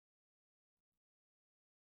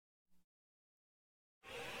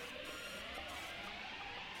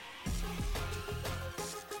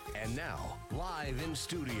And now, live in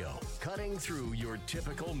studio, cutting through your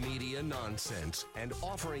typical media nonsense and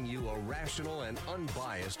offering you a rational and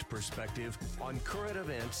unbiased perspective on current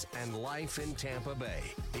events and life in Tampa Bay.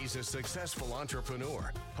 He's a successful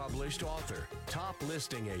entrepreneur, published author, top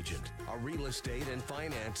listing agent, a real estate and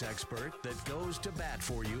finance expert that goes to bat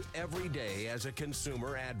for you every day as a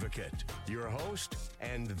consumer advocate. Your host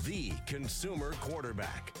and the consumer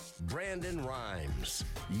quarterback, Brandon Rhymes.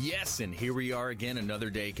 Yes, and here we are again, another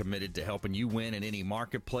day committed to helping you win in any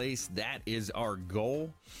marketplace. That is our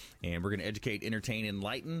goal. And we're going to educate, entertain,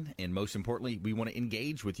 enlighten, and most importantly, we want to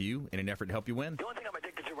engage with you in an effort to help you win. The only thing I'm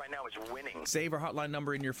addicted to right now is winning. Save our hotline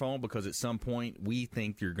number in your phone because at some point we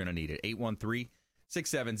think you're going to need it.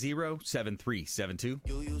 813-670-7372.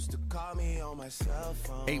 You used to call me on my cell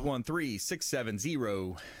phone.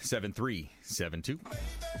 813-670-7372.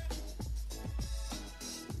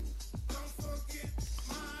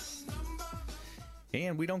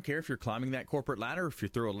 And we don't care if you're climbing that corporate ladder, if you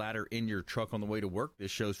throw a ladder in your truck on the way to work. This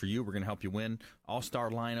show's for you. We're going to help you win.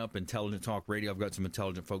 All-star lineup, Intelligent Talk Radio. I've got some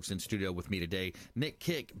intelligent folks in studio with me today. Nick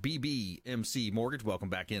Kick, BBMC Mortgage. Welcome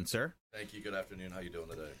back in, sir. Thank you. Good afternoon. How you doing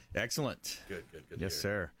today? Excellent. Good. Yes,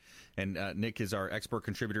 sir. And Nick is our expert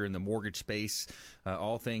contributor in the mortgage space,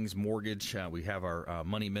 all things mortgage. We have our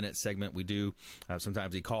Money Minute segment we do.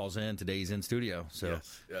 Sometimes he calls in. Today he's in studio. So,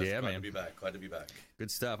 yes. Yeah, Glad man. to be back. Glad to be back.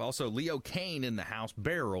 Good stuff. Also, Leo Kane in the house,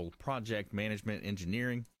 Barrel Project Management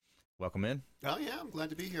Engineering. Welcome in. Oh, yeah, I'm glad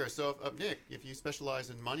to be here. So, Nick, if you specialize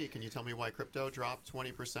in money, can you tell me why crypto dropped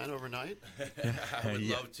 20% overnight? I would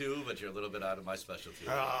love to, but you're a little bit out of my specialty.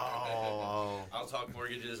 Oh. I'll talk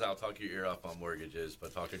mortgages. I'll talk your ear off on mortgages,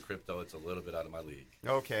 but talking crypto, it's a little bit out of my league.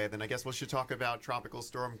 Okay, then I guess we should talk about Tropical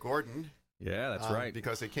Storm Gordon. Yeah, that's right.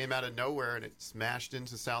 Because it came out of nowhere and it smashed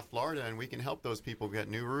into South Florida, and we can help those people get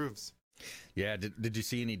new roofs. Yeah, did you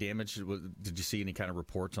see any damage? Did you see any kind of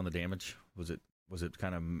reports on the damage? Was it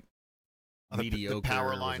kind of mediocre? The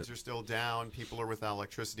power lines are still down. People are without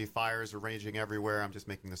electricity. Fires are raging everywhere. I'm just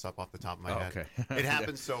making this up off the top of my head. Okay. It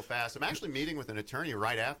happens so fast. I'm actually meeting with an attorney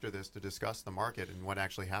right after this to discuss the market and what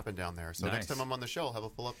actually happened down there. So next time I'm on the show, I'll have a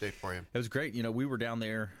full update for you. It was great. You know, we were down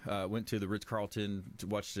there, went to the Ritz-Carlton to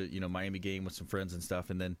watch the Miami game with some friends and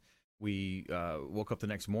stuff, and then we woke up the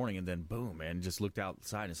next morning, and then boom, man, just looked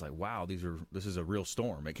outside, and it's like, wow, this is a real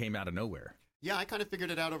storm. It came out of nowhere. Yeah, I kind of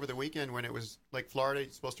figured it out over the weekend when it was like Florida,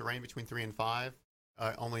 it's supposed to rain between 3 and 5.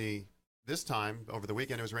 Only this time, over the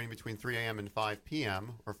weekend, it was raining between 3 a.m. and 5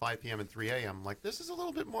 p.m. or 5 p.m. and 3 a.m. Like, this is a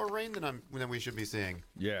little bit more rain than we should be seeing.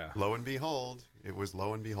 Yeah. Lo and behold, it was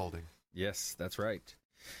lo and beholding. Yes, that's right.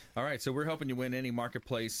 All right, so we're helping you win any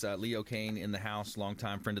marketplace. Leo Kane in the house,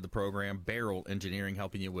 longtime friend of the program. Barrel Engineering,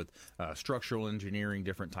 helping you with structural engineering,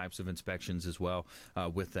 different types of inspections as well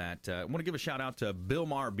with that. I want to give a shout-out to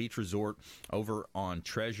Bilmar Beach Resort over on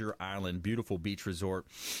Treasure Island. Beautiful beach resort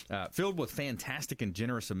filled with fantastic and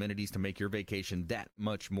generous amenities to make your vacation that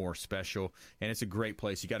much more special. And it's a great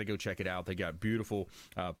place. You got to go check it out. They got beautiful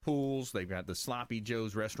pools. They've got the Sloppy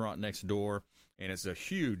Joe's restaurant next door. And it's a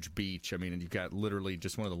huge beach. I mean, you've got literally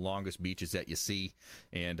just one of the longest beaches that you see.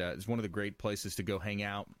 And it's one of the great places to go hang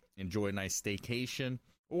out, enjoy a nice staycation,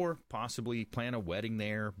 or possibly plan a wedding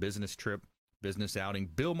there, business trip, business outing.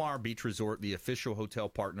 Bilmar Beach Resort, the official hotel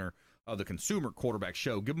partner of the Consumer Quarterback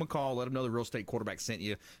Show. Give them a call. Let them know the real estate quarterback sent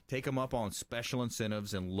you. Take them up on special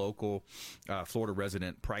incentives and local Florida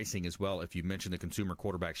resident pricing as well if you mention the Consumer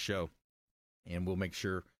Quarterback Show. And we'll make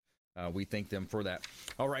sure we thank them for that.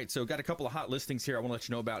 All right, so got a couple of hot listings here I want to let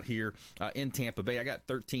you know about here in Tampa Bay. I got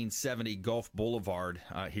 1370 Gulf Boulevard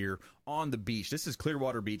here on the beach. This is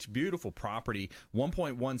Clearwater Beach. Beautiful property,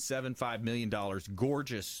 $1.175 million.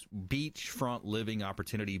 Gorgeous beachfront living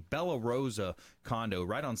opportunity. Bella Rosa condo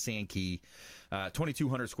right on Sand Key.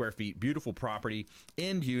 2,200 square feet. Beautiful property.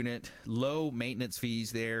 End unit. Low maintenance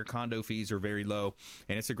fees there. Condo fees are very low.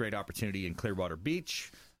 And it's a great opportunity in Clearwater Beach.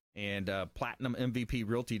 And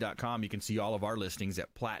PlatinumMVPRealty.com. You can see all of our listings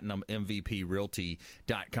at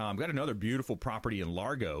PlatinumMVPRealty.com. Got another beautiful property in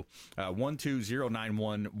Largo,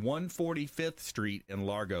 12091 145th Street in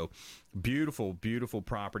Largo. Beautiful, beautiful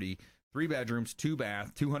property. 3 bedrooms, 2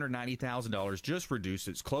 bath, $290,000, just reduced.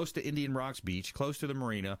 It's close to Indian Rocks Beach, close to the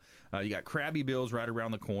marina. You got Krabby Bill's right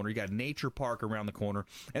around the corner. You got Nature Park around the corner.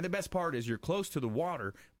 And the best part is you're close to the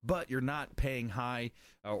water, but you're not paying high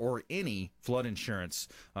or any flood insurance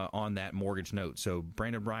on that mortgage note. So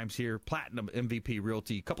Brandon Rhymes here, Platinum MVP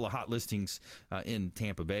Realty, a couple of hot listings in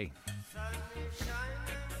Tampa Bay.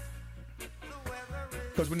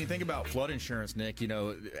 Because when you think about flood insurance, Nick,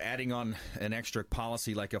 adding on an extra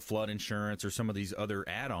policy like a flood insurance or some of these other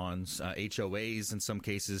add-ons, HOAs in some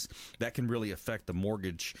cases, that can really affect the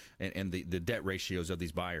mortgage and the debt ratios of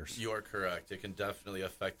these buyers. You are correct. It can definitely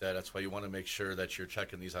affect that. That's why you want to make sure that you're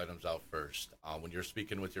checking these items out first. When you're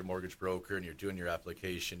speaking with your mortgage broker and you're doing your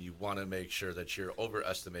application, you want to make sure that you're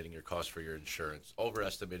overestimating your cost for your insurance,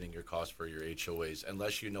 overestimating your cost for your HOAs,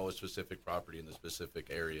 unless you know a specific property in the specific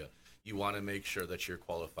area. You want to make sure that you're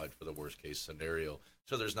qualified for the worst case scenario,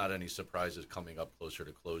 so there's not any surprises coming up closer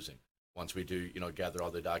to closing. Once we do, gather all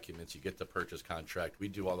the documents, you get the purchase contract, we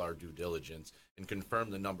do all our due diligence and confirm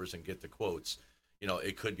the numbers and get the quotes.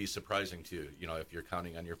 It could be surprising to you, if you're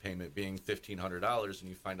counting on your payment being $1,500 and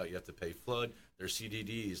you find out you have to pay flood, there's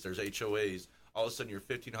CDDs, there's HOAs. All of a sudden your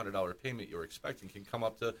 $1,500 payment you're expecting can come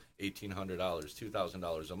up to $1,800,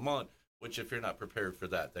 $2,000 a month, which if you're not prepared for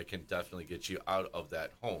that, that can definitely get you out of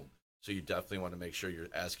that home. So you definitely want to make sure you're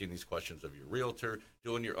asking these questions of your realtor,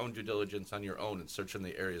 doing your own due diligence on your own, and searching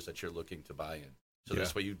the areas that you're looking to buy in. So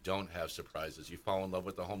this way you don't have surprises. You fall in love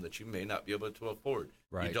with a home that you may not be able to afford.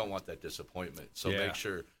 Right. You don't want that disappointment. So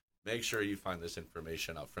make sure you find this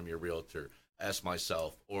information out from your realtor. Ask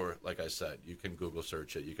myself, or like I said, you can Google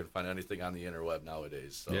search it. You can find anything on the interweb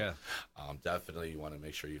nowadays. So definitely you want to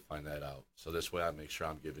make sure you find that out. So this way I make sure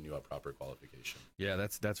I'm giving you a proper qualification. Yeah,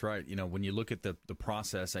 that's right. When you look at the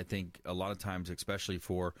process, I think a lot of times, especially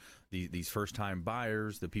for these first-time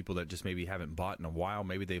buyers, the people that just maybe haven't bought in a while,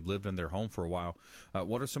 maybe they've lived in their home for a while,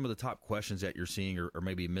 what are some of the top questions that you're seeing or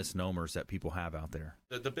maybe misnomers that people have out there?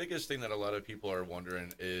 The biggest thing that a lot of people are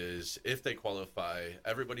wondering is if they qualify,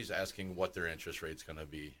 everybody's asking what their interest rate's going to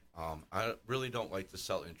be. I really don't like to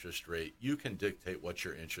sell interest rate. You can dictate what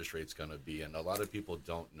your interest rate's going to be, and a lot of people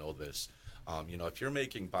don't know this. If you're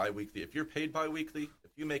making biweekly, if you're paid biweekly,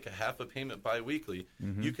 if you make a half a payment biweekly,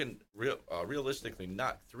 you can realistically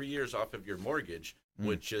knock 3 years off of your mortgage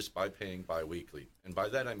with just by paying biweekly. And by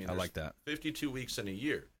that I mean I like that. 52 weeks in a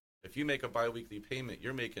year. If you make a biweekly payment,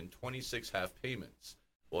 you're making 26 half payments.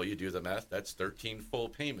 Well, you do the math, that's 13 full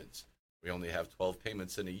payments. We only have 12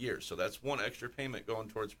 payments in a year, so that's one extra payment going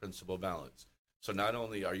towards principal balance. So not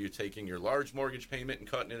only are you taking your large mortgage payment and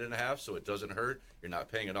cutting it in half so it doesn't hurt, you're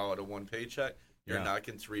not paying it all out of one paycheck, you're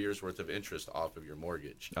knocking 3 years worth of interest off of your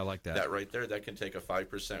mortgage. I like that. That right there, that can take a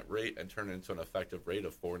 5% rate and turn it into an effective rate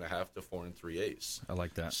of 4.5 to 4 3/8. I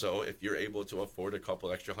like that. So if you're able to afford a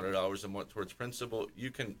couple extra $100 a month towards principal,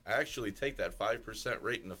 you can actually take that 5%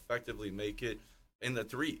 rate and effectively make it in the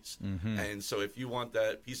threes. And so if you want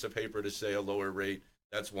that piece of paper to say a lower rate,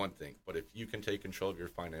 that's one thing. But if you can take control of your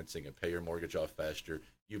financing and pay your mortgage off faster,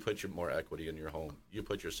 you put your more equity in your home. You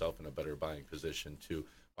put yourself in a better buying position to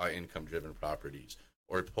buy income-driven properties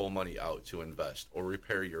or pull money out to invest or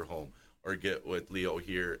repair your home or get with Leo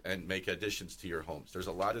here and make additions to your homes. There's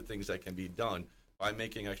a lot of things that can be done by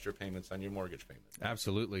making extra payments on your mortgage payment.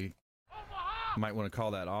 Absolutely. Might want to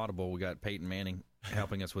call that audible. We got Peyton Manning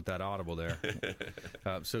helping us with that audible there.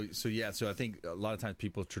 So I think a lot of times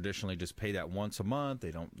people traditionally just pay that once a month.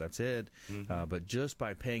 They don't. That's it. But just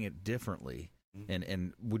by paying it differently,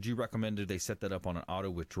 and would you recommend that they set that up on an auto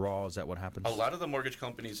withdrawal? Is that what happens? A lot of the mortgage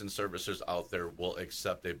companies and servicers out there will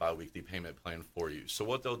accept a biweekly payment plan for you. So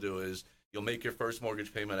what they'll do is you'll make your first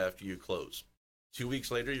mortgage payment after you close. 2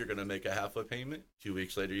 weeks later, you're going to make a half a payment. 2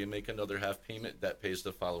 weeks later, you make another half payment that pays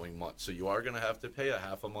the following month. So you are going to have to pay a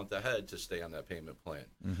half a month ahead to stay on that payment plan.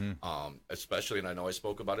 Especially, and I know I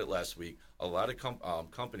spoke about it last week, a lot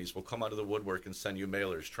of companies will come out of the woodwork and send you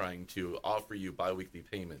mailers trying to offer you biweekly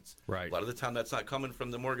payments. Right. A lot of the time, that's not coming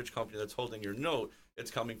from the mortgage company that's holding your note.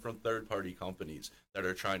 It's coming from third-party companies that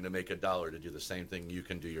are trying to make a dollar to do the same thing you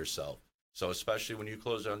can do yourself. So especially when you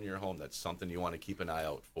close on your home, that's something you want to keep an eye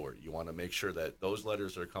out for. You want to make sure that those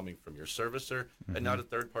letters are coming from your servicer and not a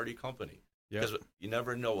third-party company. Because you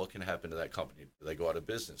never know what can happen to that company. Do they go out of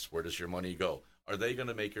business? Where does your money go? Are they going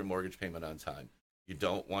to make your mortgage payment on time? You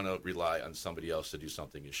don't want to rely on somebody else to do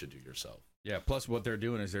something you should do yourself. Yeah, plus what they're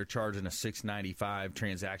doing is they're charging a $6.95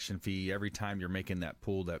 transaction fee every time you're making that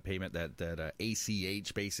payment, that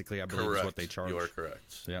ACH, basically, I believe is what they charge. You are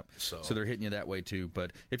correct. Yep. So they're hitting you that way, too.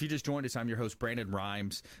 But if you just joined us, I'm your host, Brandon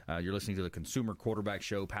Rhymes. You're listening to the Consumer Quarterback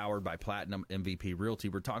Show, powered by Platinum MVP Realty.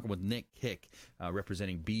 We're talking with Nick Hick,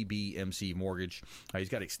 representing BBMC Mortgage. He's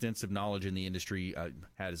got extensive knowledge in the industry,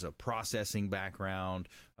 has a processing background,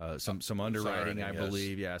 some underwriting, I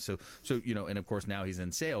believe. Yeah. So and of course now he's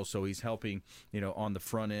in sales, so he's helping helping, on the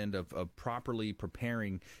front end of properly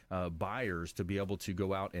preparing buyers to be able to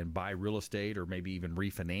go out and buy real estate or maybe even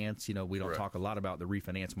refinance. We don't talk a lot about the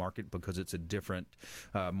refinance market because it's a different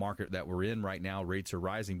market that we're in right now. Rates are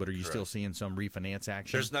rising, but are you still seeing some refinance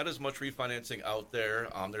action? There's not as much refinancing out there.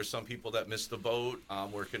 There's some people that missed the boat.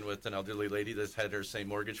 I'm working with an elderly lady that's had her same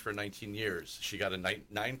mortgage for 19 years. She got a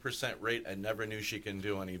 9% rate and never knew she can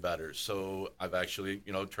do any better. So I've actually,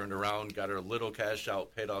 turned around, got her a little cash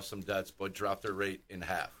out, paid off some debts, but dropped her rate in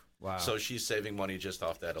half. Wow. So she's saving money just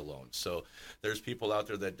off that alone. So there's people out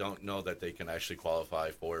there that don't know that they can actually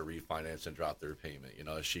qualify for a refinance and drop their payment.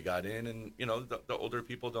 She got in and, the older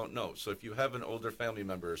people don't know. So if you have an older family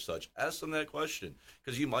member or such, ask them that question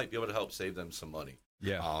because you might be able to help save them some money.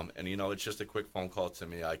 Yeah. And, it's just a quick phone call to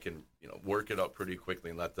me. I can, work it up pretty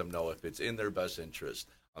quickly and let them know if it's in their best interest.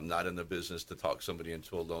 I'm not in the business to talk somebody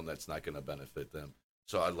into a loan that's not going to benefit them.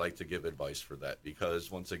 So I'd like to give advice for that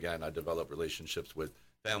because, once again, I develop relationships with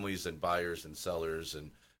families and buyers and sellers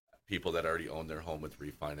and people that already own their home with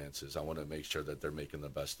refinances. I want to make sure that they're making the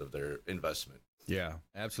best of their investment. Yeah,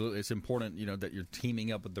 absolutely. It's important, that you're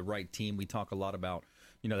teaming up with the right team. We talk a lot about,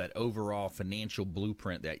 that overall financial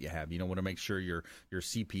blueprint that you have. Want to make sure your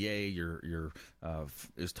CPA,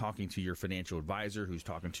 is talking to your financial advisor, who's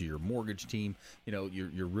talking to your mortgage team,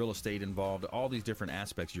 your real estate involved, all these different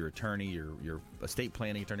aspects, your attorney, your estate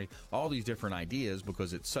planning attorney, all these different ideas,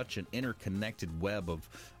 because it's such an interconnected web of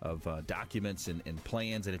documents and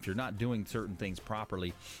plans. And if you're not doing certain things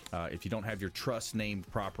properly, if you don't have your trust named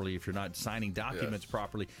properly, if you're not signing documents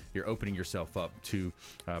properly, you're opening yourself up to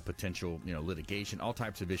potential, litigation, all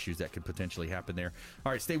types of issues that could potentially happen there.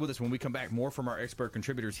 All right, stay with us. When we come back, more from our expert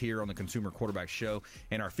contributors here on the Consumer Quarterback Show.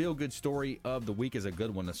 And our feel-good story of the week is a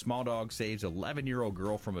good one. The small dog saves 11-year-old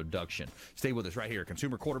girl from abduction. Stay with us right here.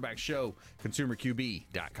 Consumer Quarterback Show,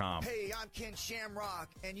 ConsumerQB.com. Hey, I'm Ken Shamrock,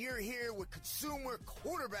 and you're here with Consumer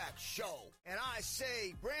Quarterback Show. And I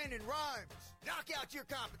say, Brandon Rhymes, knock out your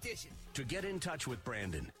competition. To get in touch with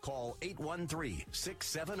Brandon, call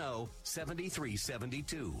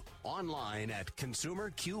 813-670-7372. Online at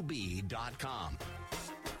ConsumerQB.com.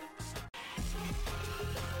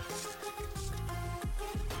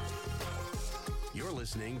 You're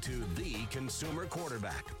listening to The Consumer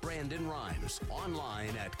Quarterback, Brandon Rhymes,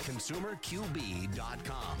 online at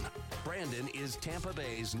ConsumerQB.com. Brandon is Tampa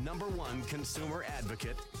Bay's #1 consumer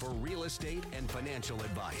advocate for real estate and financial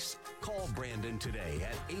advice. Call Brandon today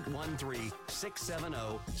at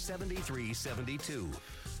 813-670-7372.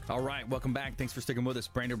 All right, welcome back. Thanks for sticking with us.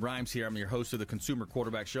 Brandon Rhymes here. I'm your host of the Consumer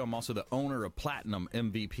Quarterback Show. I'm also the owner of Platinum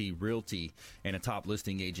MVP Realty and a top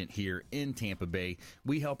listing agent here in Tampa Bay.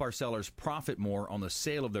 We help our sellers profit more on the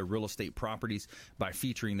sale of their real estate properties by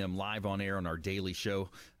featuring them live on air on our daily show.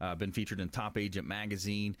 Been featured in Top Agent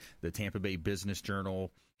Magazine, the Tampa Bay Business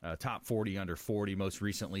Journal, Top 40 Under 40, most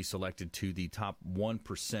recently selected to the top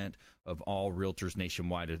 1% of all realtors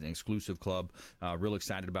nationwide, an exclusive club. Real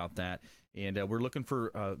excited about that. And we're looking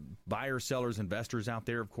for buyers, sellers, investors out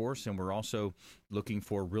there, of course, and we're also looking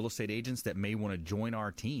for real estate agents that may want to join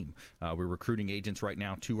our team. We're recruiting agents right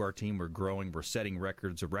now to our team. We're growing. We're setting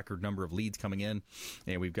records, a record number of leads coming in,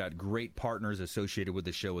 and we've got great partners associated with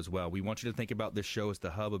the show as well. We want you to think about this show as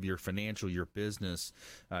the hub of your financial, your business,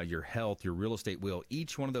 your health, your real estate will.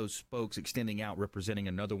 Each one of those spokes extending out, representing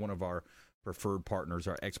another one of our preferred partners,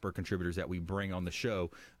 our expert contributors that we bring on the show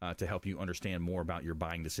to help you understand more about your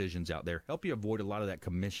buying decisions out there, help you avoid a lot of that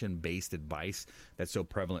commission-based advice that's so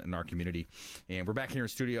prevalent in our community. And we're back here in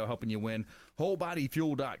studio helping you win.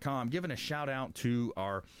 WholeBodyFuel.com, giving a shout-out to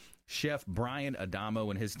our Chef Brian Adamo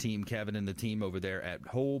and his team, Kevin and the team over there at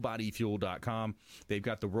WholeBodyFuel.com. They've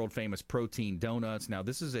got the world-famous protein donuts. Now,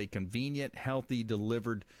 this is a convenient, healthy,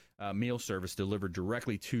 delivered meal service delivered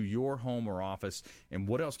directly to your home or office. And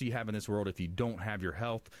what else do you have in this world if you don't have your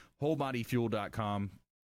health? WholeBodyFuel.com.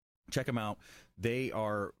 Check them out. They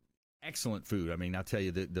are excellent food. I mean, I'll tell you,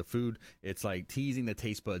 the food, it's like teasing the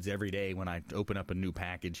taste buds every day when I open up a new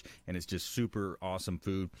package, and it's just super awesome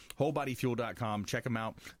food. WholeBodyFuel.com. Check them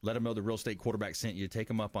out. Let them know the Real Estate Quarterback sent you. Take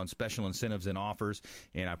them up on special incentives and offers,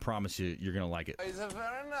 and I promise you, you're going to like it. It's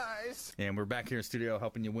very nice. And we're back here in studio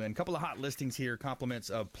helping you win. A couple of hot listings here, compliments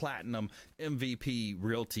of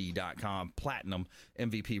PlatinumMVPRealty.com,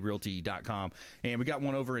 PlatinumMVPRealty.com. And we got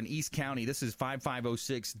one over in East County. This is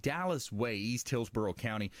 5506 Dallas Way, East Hillsborough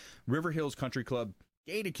County. River Hills Country Club,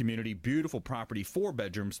 gated community, beautiful property, 4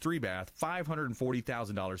 bedrooms, 3 bath,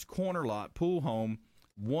 $540,000, corner lot, pool home,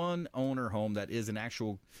 one owner home that is an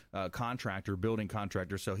actual contractor, building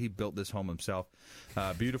contractor. So he built this home himself.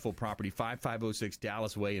 Beautiful property, 5506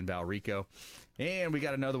 Dallas Way in Valrico. And we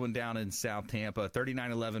got another one down in South Tampa,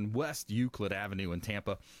 3911 West Euclid Avenue in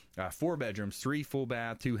Tampa. 4 bedrooms, 3 full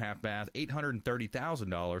bath, 2 half bath,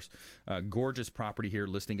 $830,000. Gorgeous property here,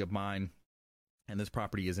 listing of mine. And this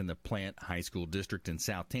property is in the Plant High School District in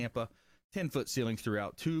South Tampa. 10-foot ceilings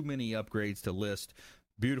throughout, too many upgrades to list.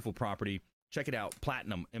 Beautiful property. Check it out,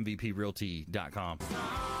 PlatinumMVPRealty.com.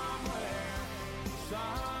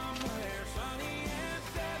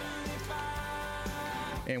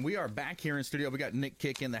 And we are back here in studio. We got Nick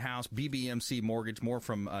Kick in the house, BBMC Mortgage. More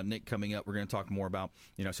from Nick coming up. We're going to talk more about,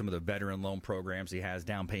 some of the veteran loan programs he has,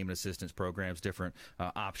 down payment assistance programs, different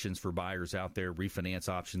options for buyers out there, refinance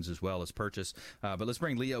options as well as purchase. But let's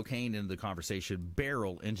bring Leo Kane into the conversation.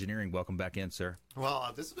 Barrel Engineering, welcome back in, sir.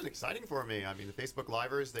 Well, this has been exciting for me. I mean, the Facebook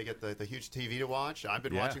Livers, they get the huge TV to watch. I've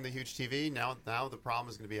been watching the huge TV. Now the problem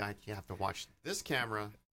is going to be I have to watch this camera.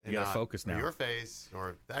 You got to focus now. Your face,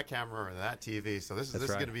 or that camera, or that TV. So this is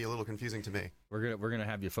going to be a little confusing to me. We're gonna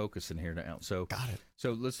have you focus in here now. So got it.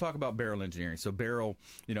 So let's talk about Barrel Engineering. So Barrel,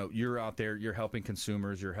 you're out there, you're helping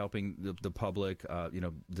consumers, you're helping the public.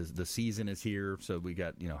 The season is here, so we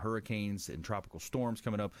got hurricanes and tropical storms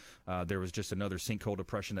coming up. There was just another sinkhole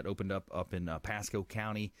depression that opened up in Pasco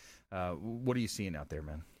County. What are you seeing out there,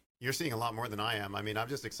 man? You're seeing a lot more than I am. I mean, I'm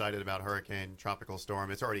just excited about hurricane, tropical storm.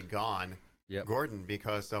 It's already gone. Yep. Gordon,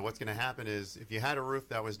 because what's going to happen is if you had a roof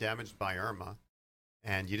that was damaged by Irma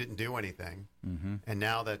and you didn't do anything, and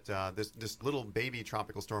now that this little baby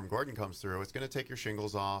tropical storm Gordon comes through, it's going to take your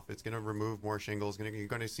shingles off. It's going to remove more shingles. You're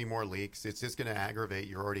going to see more leaks. It's just going to aggravate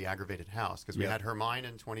your already aggravated house because we had Hermine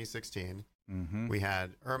in 2016. We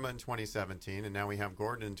had Irma in 2017, and now we have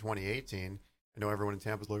Gordon in 2018. I know everyone in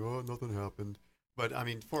Tampa's like, oh, nothing happened. But, I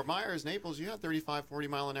mean, Fort Myers, Naples, you had 35,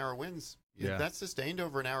 40-mile-an-hour winds. Yeah. That's sustained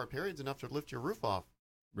over an hour period is enough to lift your roof off.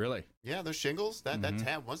 Really? Yeah, those shingles, that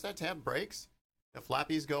tab, once that tab breaks, the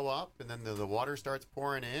flappies go up, and then the water starts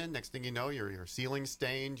pouring in. Next thing you know, your ceiling's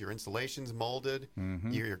stained, your insulation's molded,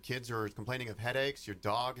 your kids are complaining of headaches, your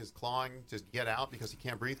dog is clawing to get out because he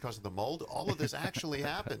can't breathe because of the mold. All of this actually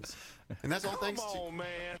happens. And that's all thanks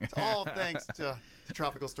to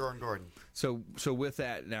Tropical Storm Gordon. So with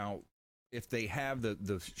that, now, if they have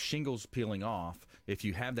the shingles peeling off, if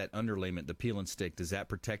you have that underlayment, the peel and stick, does that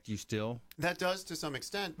protect you still? That does to some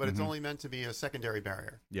extent, but it's only meant to be a secondary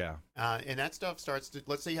barrier. Yeah. And that stuff starts to,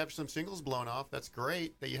 let's say you have some shingles blown off. That's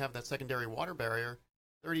great that you have that secondary water barrier.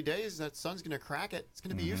 30 days, that sun's going to crack it. It's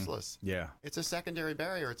going to be useless. Yeah. It's a secondary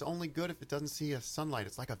barrier. It's only good if it doesn't see a sunlight.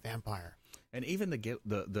 It's like a vampire. And even the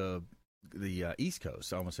East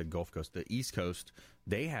Coast, I almost said Gulf Coast, the East Coast,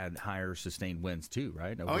 they had higher sustained winds too,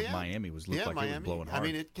 right? Miami looked like Miami. It was blowing hard. I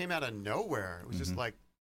mean, it came out of nowhere. It was just like,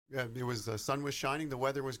 the sun was shining, the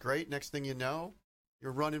weather was great. Next thing you know,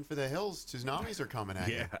 you're running for the hills. Tsunamis are coming at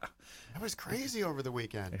you. That was crazy over the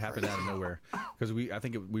weekend. It happened out of nowhere because we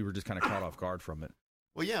were just kind of caught off guard from it.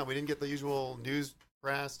 Well, yeah, we didn't get the usual news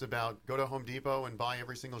press about go to Home Depot and buy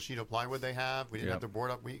every single sheet of plywood they have. We didn't have to board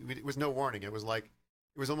up. It was no warning. It was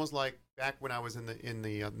almost like back when I was in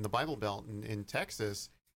the Bible Belt in Texas.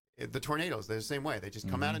 The tornadoes, they're the same way. They just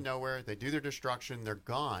come out of nowhere. They do their destruction. They're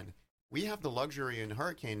gone. We have the luxury in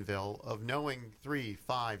Hurricaneville of knowing 3,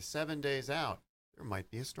 5, 7 days out there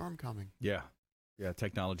might be a storm coming. Yeah. Yeah,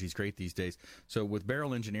 technology's great these days. So with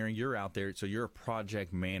Barrel Engineering, you're out there. So you're a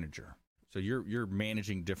project manager. So you're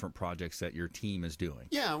managing different projects that your team is doing.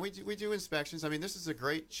 Yeah, we do inspections. I mean, this is a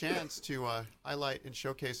great chance to highlight and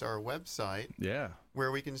showcase our website. Yeah,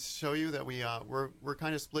 where we can show you that we're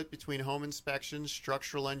kind of split between home inspections,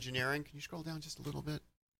 structural engineering. Can you scroll down just a little bit?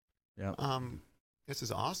 Yeah. This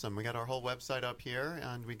is awesome. We got our whole website up here,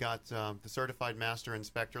 and we got the Certified Master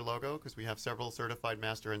Inspector logo because we have several Certified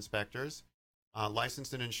Master Inspectors,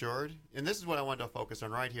 licensed and insured. And this is what I wanted to focus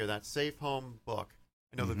on right here, that Safe Home book.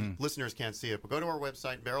 I know the listeners can't see it, but go to our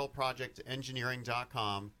website,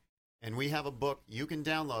 barrelprojectengineering.com, and we have a book you can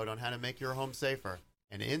download on how to make your home safer.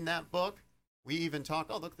 And in that book, we even talk,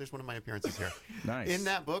 oh, look, there's one of my appearances here. Nice. In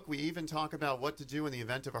that book, we even talk about what to do in the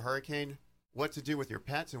event of a hurricane, what to do with your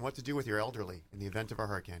pets, and what to do with your elderly in the event of a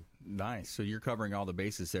hurricane. Nice. So you're covering all the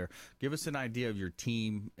bases there. Give us an idea of your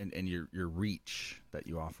team and your reach that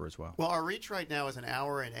you offer as well. Well, our reach right now is an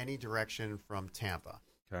hour in any direction from Tampa.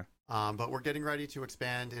 Okay. But we're getting ready to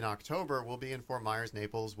expand in October. We'll be in Fort Myers,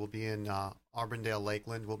 Naples. We'll be in Auburndale,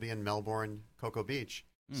 Lakeland. We'll be in Melbourne, Cocoa Beach.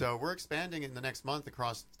 So we're expanding in the next month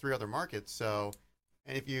across 3 other markets. So,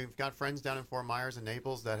 and if you've got friends down in Fort Myers and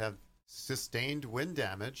Naples that have sustained wind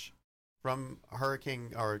damage from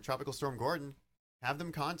Hurricane or Tropical Storm Gordon, have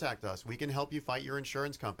them contact us. We can help you fight your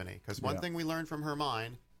insurance company. Because one thing we learned from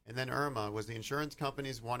Hermine and then Irma was the insurance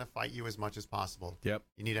companies want to fight you as much as possible. Yep.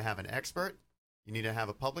 You need to have an expert, you need to have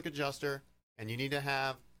a public adjuster, and you need to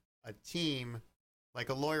have a team, like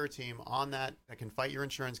a lawyer team, on that can fight your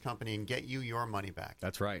insurance company and get you your money back.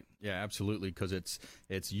 That's right. Yeah, absolutely. Because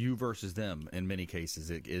it's you versus them in many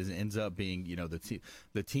cases. It ends up being,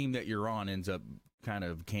 the team that you're on ends up kind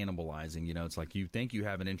of cannibalizing. It's like you think you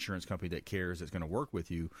have an insurance company that cares, that's going to work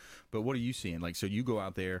with you, but what are you seeing? Like, so you go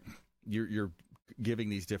out there, you're giving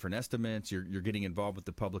these different estimates, you're getting involved with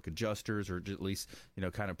the public adjusters, or at least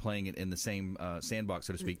kind of playing it in the same sandbox,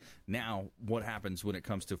 so to speak. Now, what happens when it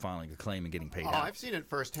comes to filing a claim and getting paid out? I've seen it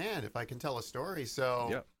firsthand, if I can tell a story.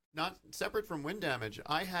 So, not separate from wind damage,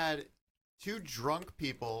 I had 2 drunk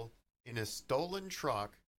people in a stolen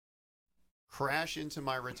truck crash into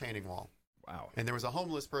my retaining wall. Wow. And there was a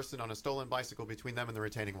homeless person on a stolen bicycle between them and the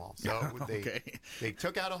retaining wall. So they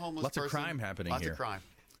took out a homeless person. Lots of crime happening here. Lots of crime.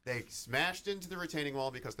 They smashed into the retaining wall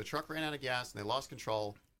because the truck ran out of gas and they lost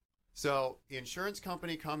control. So the insurance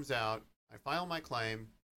company comes out. I file my claim.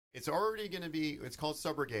 It's already going to be, it's called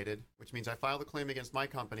subrogated, which means I file the claim against my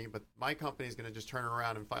company, but my company is going to just turn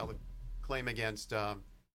around and file the claim against the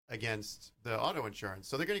auto insurance.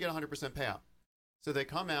 So they're going to get 100% payout. So they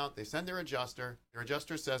come out, they send their adjuster. Their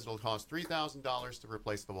adjuster says it'll cost $3,000 to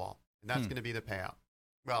replace the wall, and that's going to be the payout.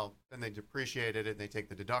 Well, then they depreciate it and they take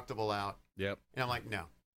the deductible out. Yep. And I'm like, no.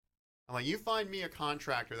 I'm like, you find me a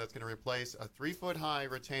contractor that's going to replace a 3-foot-high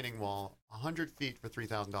retaining wall 100 feet for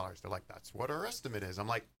 $3,000. They're like, that's what our estimate is. I'm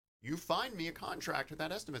like, you find me a contractor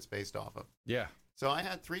that estimate's based off of. Yeah. So I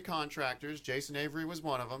had 3 contractors. Jason Avery was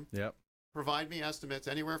one of them. Yep. Provide me estimates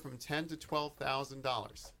anywhere from $10,000 to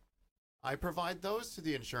 $12,000. I provide those to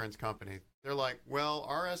the insurance company. They're like, well,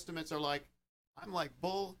 our estimates are like, I'm like,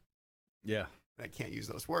 bull. Yeah. I can't use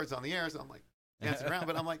those words on the air, so I'm like dancing around,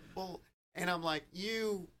 but I'm like, bull. And I'm like,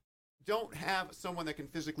 you don't have someone that can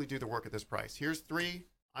physically do the work at this price. Here's 3.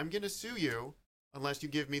 I'm going to sue you unless you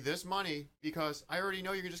give me this money, because I already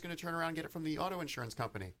know you're just going to turn around and get it from the auto insurance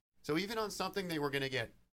company. So even on something they were going to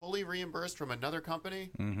get fully reimbursed from another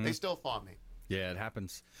company, they still fought me. Yeah, it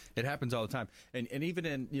happens. It happens all the time. And even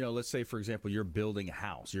in, let's say, for example, you're building a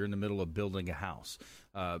house. You're in the middle of building a house.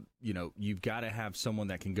 You've got to have someone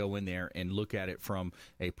that can go in there and look at it from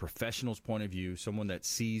a professional's point of view, someone that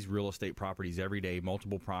sees real estate properties every day,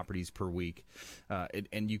 multiple properties per week.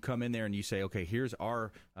 And you come in there and you say, okay, here's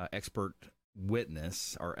our expert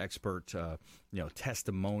witness, our expert,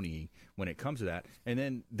 testimony when it comes to that, and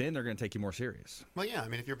then they're going to take you more serious. Well, yeah, I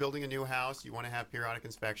mean, if you're building a new house, you want to have periodic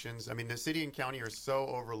inspections. I mean, the city and county are so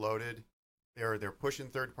overloaded. They're pushing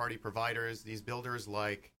third-party providers. These builders,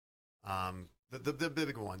 like the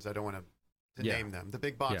big ones, I don't want to name them, the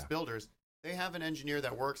big box builders. They have an engineer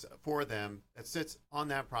that works for them that sits on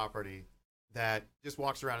that property that just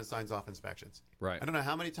walks around and signs off inspections. Right. I don't know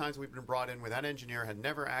how many times we've been brought in where that engineer had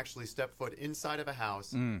never actually stepped foot inside of a house.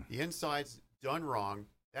 The inside's done wrong.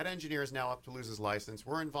 That engineer is now up to lose his license.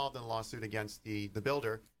 We're involved in a lawsuit against the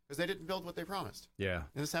builder because they didn't build what they promised. Yeah.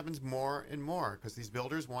 And this happens more and more because these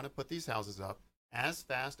builders want to put these houses up as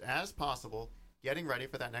fast as possible, getting ready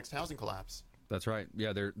for that next housing collapse. That's right.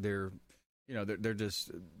 Yeah, they're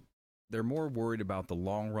more worried about the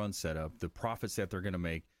long run setup, the profits that they're going to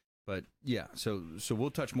make. But yeah, so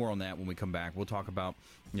we'll touch more on that when we come back. We'll talk about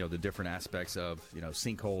the different aspects of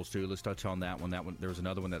sinkholes too. Let's touch on that one. There was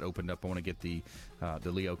another one that opened up. I want to get the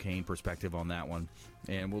Leo Kane perspective on that one,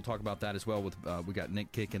 and we'll talk about that as well. With we got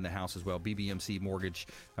Nick Kick in the house as well. BBMC Mortgage.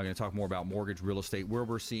 I'm going to talk more about mortgage real estate, where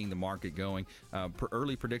we're seeing the market going.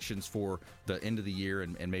 Early predictions for the end of the year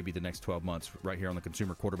and maybe the next 12 months, right here on the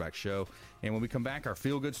Consumer Quarterback Show. And when we come back, our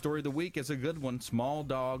feel good story of the week is a good one. Small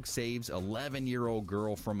dog saves 11-year-old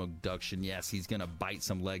girl from abduction. Yes, he's going to bite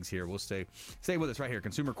some legs here. We'll stay with us right here.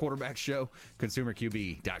 Consumer Quarterback Show,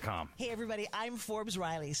 ConsumerQB.com. Hey, everybody. I'm Forbes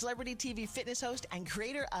Riley, celebrity TV fitness host and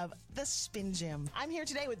creator of The Spin Gym. I'm here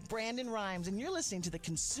today with Brandon Rhymes, and you're listening to the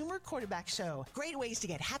Consumer Quarterback Show. Great ways to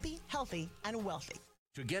get happy, healthy, and wealthy.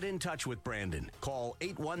 To get in touch with Brandon, call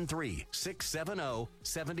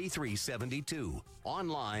 813-670-7372.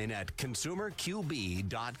 Online at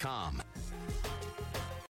ConsumerQB.com.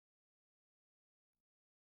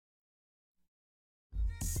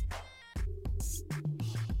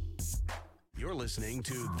 You're listening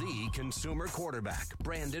to the Consumer Quarterback,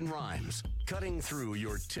 Brandon Rhymes, cutting through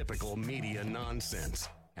your typical media nonsense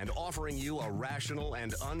and offering you a rational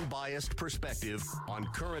and unbiased perspective on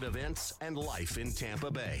current events and life in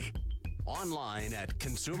Tampa Bay. Online at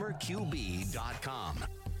ConsumerQB.com.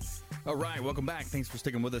 All right, welcome back. Thanks for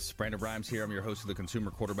sticking with us. Brandon Rhymes here. I'm your host of the Consumer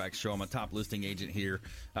Quarterback Show. I'm a top listing agent here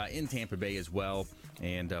in Tampa Bay as well,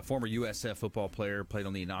 and former USF football player, played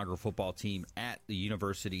on the inaugural football team at the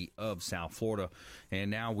University of South Florida. And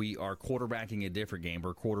now we are quarterbacking a different game.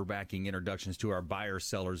 We're quarterbacking introductions to our buyers,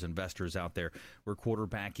 sellers, investors out there. We're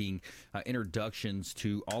quarterbacking introductions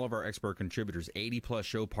to all of our expert contributors, 80-plus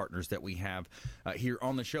show partners that we have here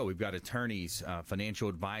on the show. We've got attorneys, financial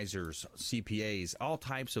advisors, CPAs, all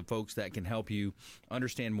types of folks that can help you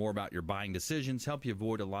understand more about your buying decisions, help you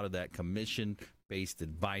avoid a lot of that commission-based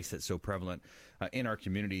advice that's so prevalent in our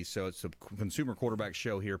community. So it's a Consumer Quarterback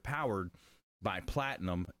Show here, powered by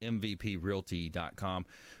Platinum, MVPRealty.com.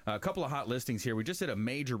 A couple of hot listings here. We just did a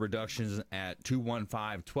major reductions at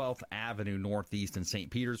 215 12th Avenue Northeast in St.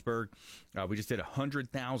 Petersburg. We just did a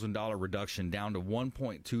 $100,000 reduction down to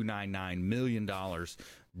 $1.299 million.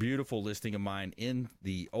 Beautiful listing of mine in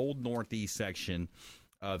the old Northeast section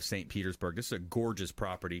of St. Petersburg. This is a gorgeous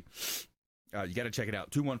property. You got to check it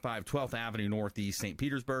out. 215 12th Avenue Northeast, St.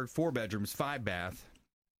 Petersburg. 4 bedrooms, 5 bath.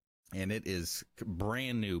 And it is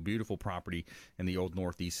brand new, beautiful property in the old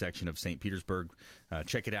Northeast section of St. Petersburg.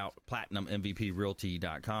 Check it out,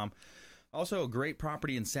 PlatinumMVPRealty.com. Also, a great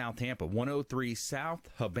property in South Tampa, 103 South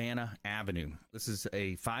Havana Avenue. This is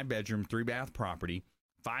a 5-bedroom, 3-bath property.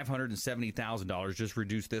 $570,000. Just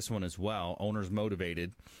reduced this one as well. Owner's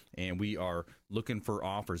motivated, and we are looking for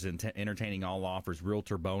offers and entertaining all offers.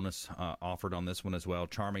 Realtor bonus offered on this one as well.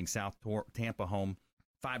 Charming South Tampa home,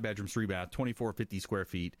 5 bedrooms, 3 bath, 2,450 square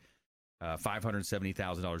feet.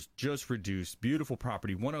 $570,000 just reduced. Beautiful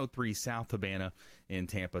property, 103 South Havana in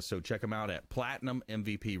Tampa. So check them out at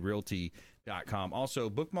PlatinumMVPRealty.com.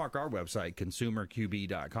 Also, bookmark our website,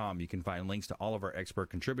 ConsumerQB.com. You can find links to all of our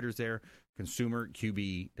expert contributors there,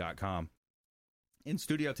 ConsumerQB.com. In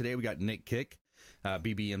studio today, we got Nick Kick,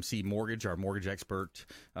 BBMC Mortgage, our mortgage expert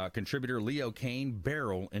contributor, Leo Kane,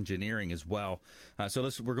 Barrel Engineering as well. So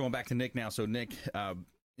we're going back to Nick now. So Nick,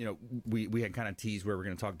 you know, we had kind of teased where we're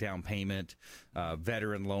going to talk down payment,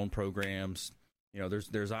 veteran loan programs. You know,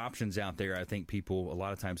 there's options out there. I think people, a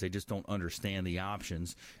lot of times, they just don't understand the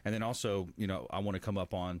options. And then also, you know, I want to come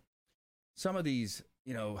up on some of these,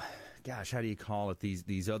 you know, gosh, how do you call it?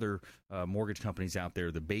 These other mortgage companies out there,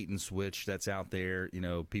 the bait and switch that's out there, you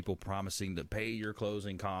know, people promising to pay your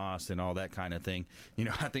closing costs and all that kind of thing. You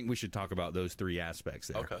know, I think we should talk about those 3 aspects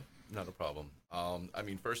there. Okay, not a problem. I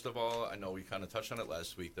mean, first of all, I know we kind of touched on it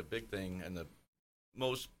last week. The big thing and the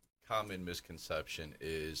most common misconception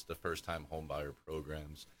is the first-time home buyer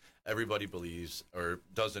programs. Everybody believes or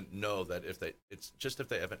doesn't know that if they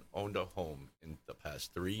haven't owned a home in the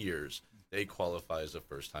past 3 years, they qualify as a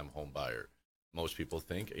first-time home buyer. Most people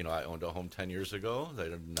think, you know, I owned a home 10 years ago.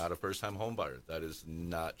 They're not a first-time home buyer. That is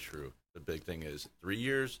not true. The big thing is 3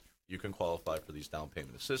 years, you can qualify for these down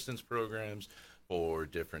payment assistance programs or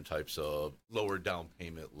different types of lower down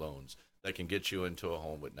payment loans that can get you into a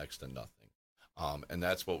home with next to nothing. And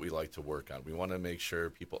that's what we like to work on. We want to make sure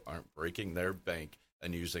people aren't breaking their bank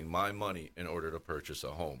and using my money in order to purchase a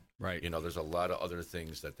home. Right. You know, there's a lot of other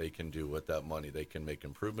things that they can do with that money. They can make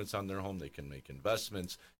improvements on their home. They can make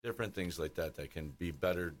investments, different things like that that can be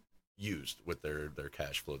better used with their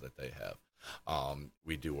cash flow that they have.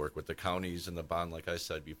 We do work with the counties and the bond, like I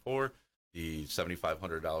said before, the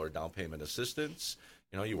 $7,500 down payment assistance.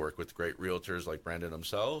 You know, you work with great realtors like Brandon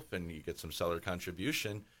himself, and you get some seller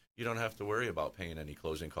contribution. You don't have to worry about paying any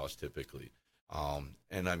closing costs typically.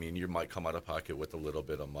 And I mean, you might come out of pocket with a little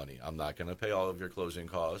bit of money. I'm not going to pay all of your closing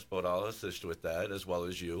costs, but I'll assist with that as well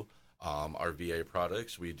as you. Our VA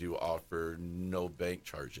products, we do offer no bank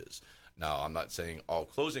charges. Now, I'm not saying all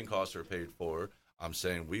closing costs are paid for. I'm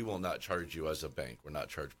saying we will not charge you as a bank. We're not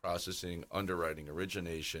charge processing, underwriting,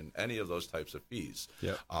 origination, any of those types of fees.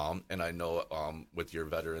 Yep. And I know with your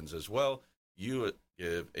veterans as well, you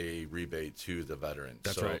give a rebate to the veterans.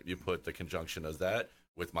 That's so right. You put the conjunction of that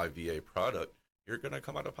with my VA product, you're going to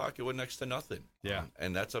come out of pocket with next to nothing. Yeah.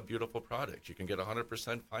 And that's a beautiful product. You can get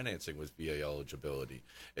 100% financing with VA eligibility.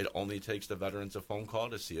 It only takes the veterans a phone call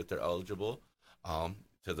to see if they're eligible to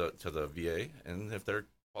the VA. And if they're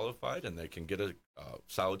qualified and they can get a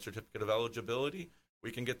solid certificate of eligibility, we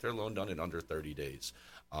can get their loan done in under 30 days.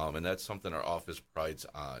 And that's something our office prides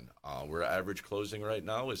on. Our average closing right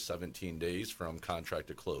now is 17 days from contract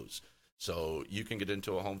to close. So you can get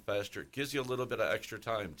into a home faster. It gives you a little bit of extra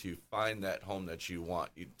time to find that home that you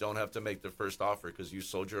want. You don't have to make the first offer because you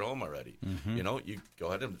sold your home already. Mm-hmm. You know, you go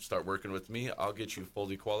ahead and start working with me. I'll get you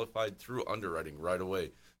fully qualified through underwriting right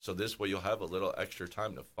away. So this way you'll have a little extra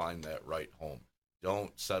time to find that right home.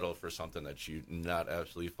 Don't settle for something that you not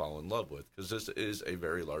absolutely fall in love with, because this is a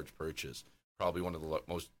very large purchase. Probably one of the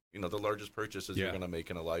most the largest purchases you're going to make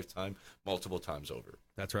in a lifetime, multiple times over.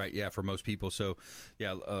 That's right. Yeah, for most people. So,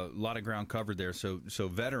 yeah, a lot of ground covered there. So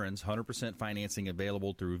veterans, 100% financing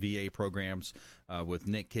available through VA programs with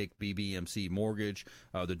Nick Kick, BBMC Mortgage.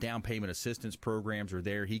 The down payment assistance programs are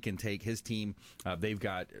there. He can take his team. They've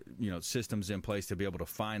got systems in place to be able to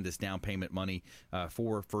find this down payment money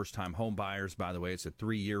for first-time home buyers. By the way, it's a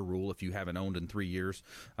 3-year rule. If you haven't owned in 3 years,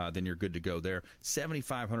 then you're good to go there.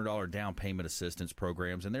 $7,500 down payment assistance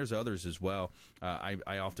programs, and there's others as well.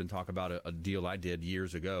 I often talk about a deal I did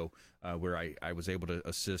years ago where I was able to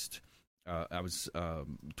assist. I was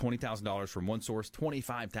 $20,000 from one source,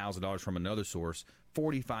 $25,000 from another source,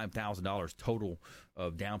 $45,000 total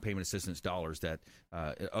of down payment assistance dollars that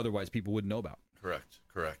otherwise people wouldn't know about.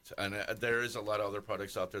 Correct. And there is a lot of other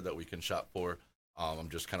products out there that we can shop for. I'm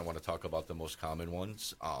just kind of want to talk about the most common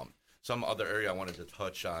ones. Some other area I wanted to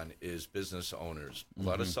touch on is business owners. A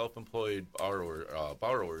lot of self-employed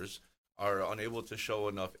borrowers are unable to show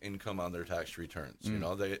enough income on their tax returns.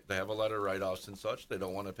 They have a lot of write-offs and such. They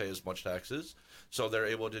don't want to pay as much taxes, so they're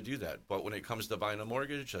able to do that. But when it comes to buying a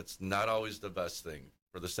mortgage, that's not always the best thing,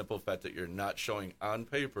 for the simple fact that you're not showing on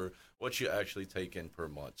paper what you actually take in per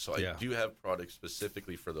month. So I do have products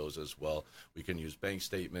specifically for those as well. We can use bank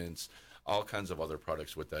statements, all kinds of other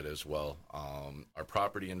products with that as well. Our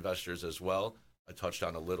property investors as well, I touched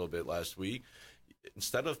on a little bit last week.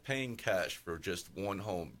 Instead of paying cash for just one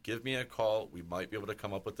home, give me a call. We might be able to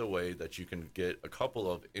come up with a way that you can get a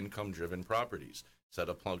couple of income-driven properties. Instead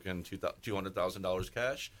of plugging $200,000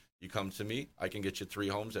 cash, you come to me, I can get you 3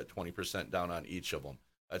 homes at 20% down on each of them.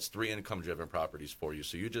 That's 3 income-driven properties for you.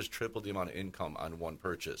 So you just tripled the amount of income on one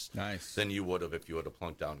purchase than you would have if you would have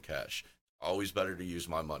plunked down cash. Always better to use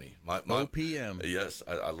my money. My OPM. Yes,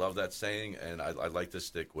 I love that saying, and I like to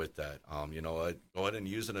stick with that. Go ahead and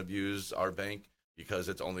use and abuse our bank, because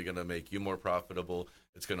it's only going to make you more profitable.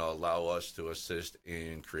 It's going to allow us to assist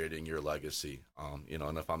in creating your legacy.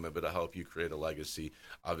 And if I'm able to help you create a legacy,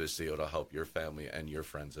 obviously it'll help your family and your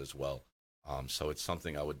friends as well. So it's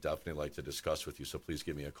something I would definitely like to discuss with you. So please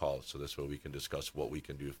give me a call so this way we can discuss what we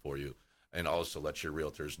can do for you. And also let your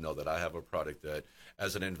realtors know that I have a product that,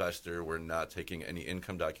 as an investor, we're not taking any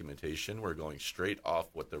income documentation. We're going straight off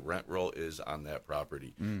what the rent roll is on that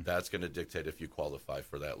property. That's going to dictate if you qualify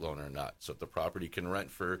for that loan or not. So if the property can rent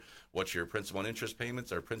for what your principal and interest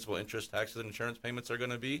payments or principal, interest, taxes, and insurance payments are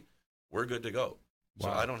going to be, we're good to go. Wow.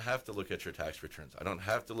 So I don't have to look at your tax returns. I don't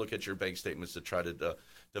have to look at your bank statements to try to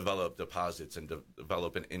develop deposits and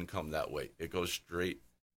develop an income that way. It goes straight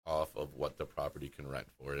off of what the property can rent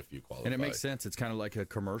for if you qualify. And it makes sense. It's kind of like a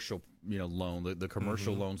commercial, loan. The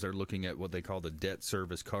commercial loans, they're looking at what they call the debt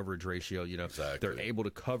service coverage ratio. Exactly. They're able to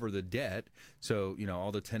cover the debt. So,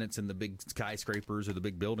 all the tenants in the big skyscrapers or the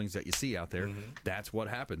big buildings that you see out there, that's what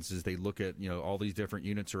happens is they look at, all these different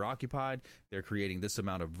units are occupied. They're creating this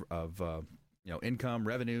amount of income,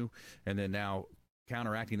 revenue, and then now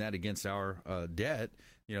counteracting that against our debt.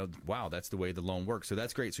 Wow, that's the way the loan works. So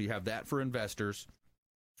that's great. So you have that for investors.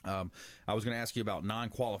 I was going to ask you about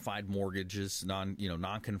non-qualified mortgages,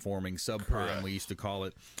 non-conforming, subprime, Correct. We used to call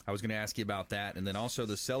it. I was going to ask you about that, and then also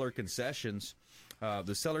the seller concessions.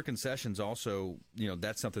 The seller concessions also,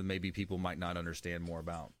 that's something maybe people might not understand more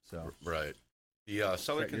about. So right, the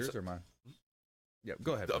seller yours or mine? Yeah,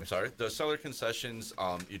 go ahead. I'm sorry. The seller concessions,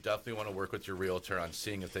 you definitely want to work with your realtor on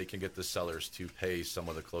seeing if they can get the sellers to pay some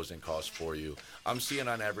of the closing costs for you. I'm seeing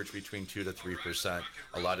on average between 2 to 3%.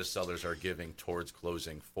 A lot of sellers are giving towards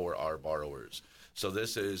closing for our borrowers. So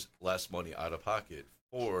this is less money out of pocket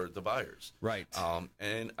for the buyers. Right.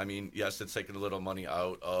 And I mean, yes, it's taking a little money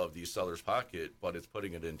out of the seller's pocket, but it's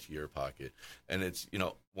putting it into your pocket. And it's,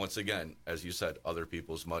 once again, as you said, other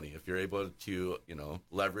people's money. If you're able to,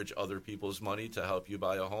 leverage other people's money to help you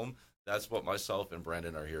buy a home, that's what myself and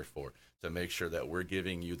Brandon are here for, to make sure that we're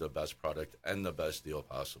giving you the best product and the best deal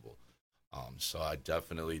possible. So I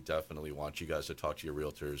definitely want you guys to talk to your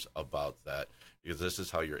realtors about that, because this is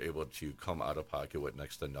how you're able to come out of pocket with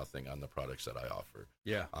next to nothing on the products that I offer.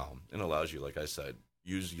 Yeah. It allows you, like I said,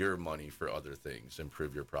 use your money for other things,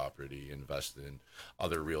 improve your property, invest in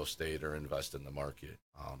other real estate, or invest in the market.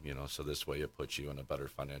 So this way it puts you in a better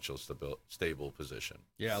financial stable position.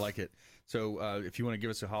 Yeah, I like it. So if you want to give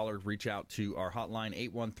us a holler, reach out to our hotline,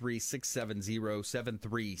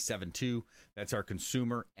 813-670-7372. That's our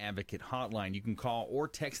consumer advocate hotline. You can call or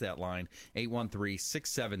text that line,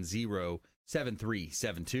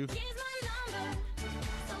 813-670-7372.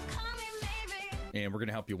 And we're going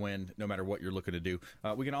to help you win no matter what you're looking to do.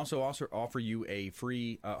 We can also offer you a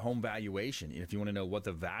free home valuation. If you want to know what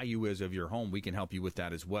the value is of your home, we can help you with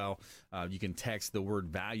that as well. You can text the word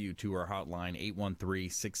value to our hotline,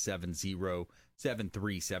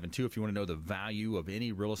 7372. If you want to know the value of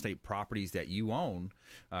any real estate properties that you own,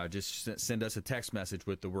 just send us a text message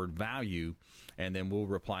with the word value, and then we'll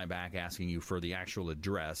reply back asking you for the actual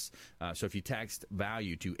address. So if you text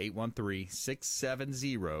value to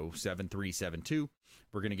 813-670-7372,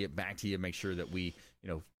 we're going to get back to you, make sure that we,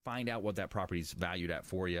 find out what that property's valued at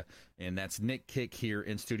for you. And that's Nick Kick here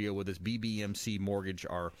in studio with us, BBMC Mortgage,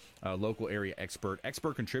 our local area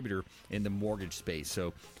expert contributor in the mortgage space.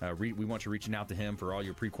 So we want you reaching out to him for all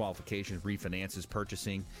your pre-qualifications, refinances,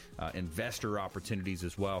 purchasing, investor opportunities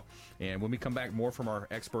as well. And when we come back, more from our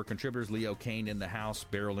expert contributors, Leo Kane in the house,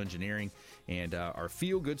 Beryl Engineering, and our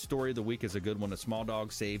feel-good story of the week is a good one. A small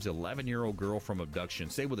dog saves 11-year-old girl from abduction.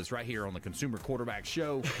 Stay with us right here on the Consumer Quarterback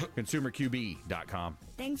Show, consumerqb.com.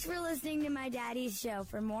 Thanks for listening to my daddy's show.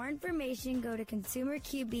 For more information, go to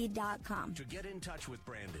consumerqb.com. To get in touch with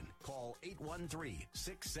Brandon, call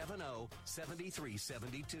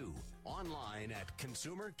 813-670-7372. Online at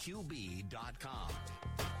consumerqb.com.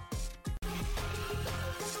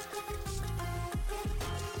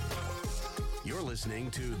 You're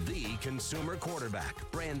listening to The Consumer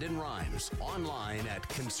Quarterback, Brandon Rhymes, online at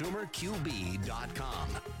consumerqb.com.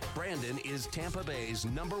 Brandon is Tampa Bay's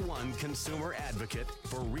 #1 consumer advocate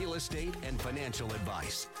for real estate and financial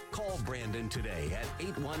advice. Call Brandon today at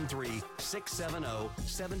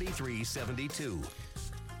 813-670-7372.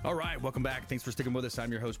 All right, welcome back. Thanks for sticking with us.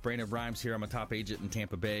 I'm your host, Brandon Rhymes, here. I'm a top agent in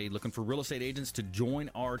Tampa Bay, looking for real estate agents to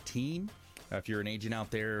join our team. If you're an agent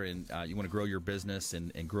out there and you want to grow your business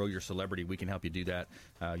and grow your celebrity, we can help you do that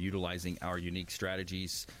utilizing our unique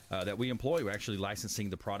strategies that we employ. We're actually licensing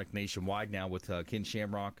the product nationwide now with Ken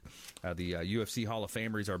Shamrock, the UFC Hall of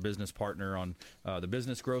Famer. He's our business partner on the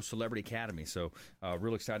Business Growth Celebrity Academy. So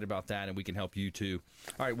real excited about that, and we can help you too.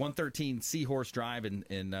 All right, 113 Seahorse Drive in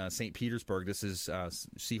St. Petersburg. This is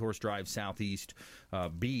Seahorse Drive Southeast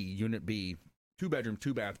B, Unit B. 2-bedroom,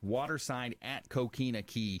 2-bath, waterside at Coquina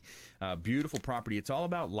Key. Beautiful property. It's all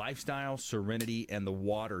about lifestyle, serenity, and the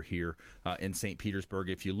water here in St. Petersburg.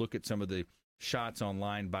 If you look at some of the shots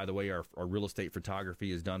online, by the way, our real estate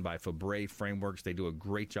photography is done by Fabre Frameworks. They do a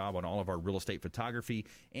great job on all of our real estate photography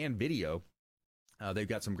and video. They've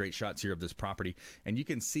got some great shots here of this property, and you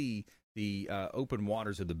can see the open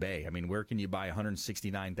waters of the bay. I mean, where can you buy a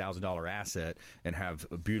 $169,000 asset and have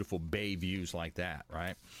beautiful bay views like that,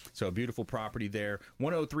 right? So a beautiful property there.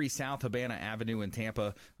 103 South Havana Avenue in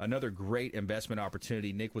Tampa, another great investment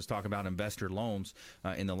opportunity. Nick was talking about investor loans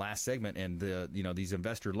in the last segment, and these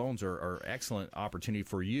investor loans are excellent opportunity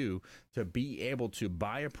for you to be able to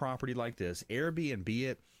buy a property like this, Airbnb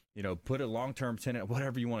it, put a long-term tenant,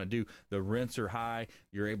 whatever you want to do. The rents are high.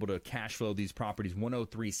 You're able to cash flow these properties.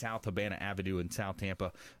 103 South Havana Avenue in South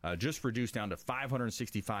Tampa, just reduced down to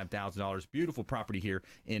 $565,000. Beautiful property here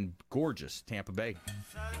in gorgeous Tampa Bay.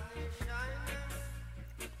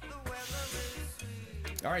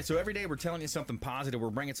 All right, so every day we're telling you something positive. We're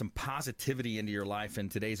bringing some positivity into your life,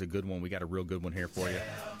 and today's a good one. We got a real good one here for you.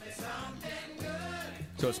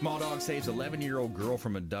 So a small dog saves 11-year-old girl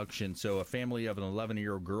from abduction. So a family of an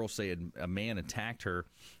 11-year-old girl say a man attacked her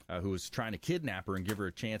who was trying to kidnap her and give her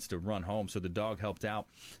a chance to run home. So the dog helped out.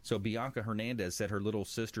 So Bianca Hernandez said her little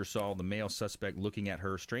sister saw the male suspect looking at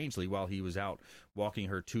her strangely while he was out walking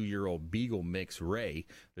her 2-year-old Beagle mix, Ray.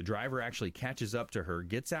 The driver actually catches up to her,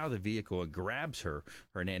 gets out of the vehicle, and grabs her.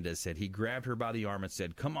 Hernandez said he grabbed her by the arm and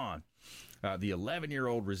said, "Come on." The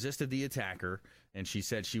 11-year-old resisted the attacker, and she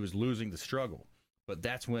said she was losing the struggle. But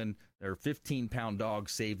that's when their 15-pound dog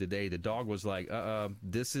saved the day. The dog was like,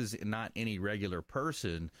 this is not any regular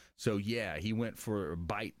person. So, yeah, he went for a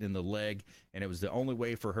bite in the leg, and it was the only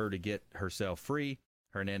way for her to get herself free.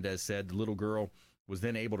 Hernandez said the little girl was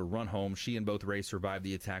then able to run home. She and both Rays survived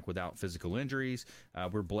the attack without physical injuries.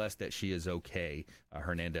 We're blessed that she is okay,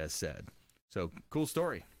 Hernandez said. So, cool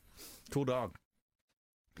story. Cool dog.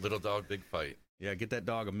 Little dog, big fight. Yeah, get that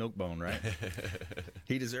dog a milk bone, right?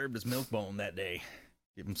 He deserved his milk bone that day.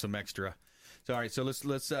 Give him some extra. So, all right, so let's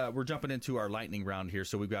we're jumping into our lightning round here.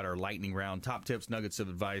 So we've got our lightning round, top tips, nuggets of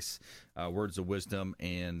advice, words of wisdom,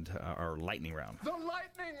 and our lightning round. The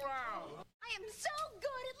lightning round! I am so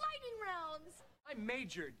good at lightning rounds! I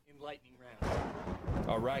majored in lightning rounds.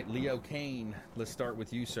 All right, Leo Kane, let's start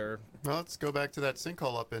with you, sir. Well, let's go back to that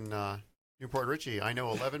sinkhole up in Newport Richie. I know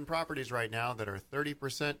 11 properties right now that are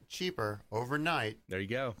 30% cheaper overnight. There you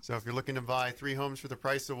go. So if you're looking to buy 3 homes for the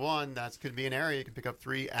price of 1, that could be an area. You can pick up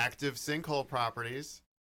 3 active sinkhole properties.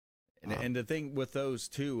 And the thing with those,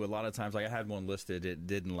 too, a lot of times, like I had one listed, it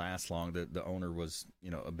didn't last long. The owner was,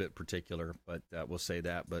 a bit particular, but we'll say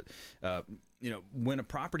that. But, when a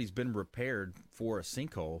property's been repaired for a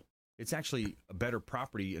sinkhole, it's actually a better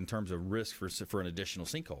property in terms of risk for an additional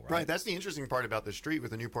sinkhole, right? Right. That's the interesting part about the street with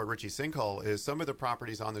the Newport Richie sinkhole is some of the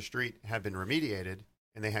properties on the street have been remediated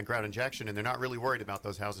and they had ground injection, and they're not really worried about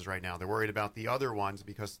those houses right now. They're worried about the other ones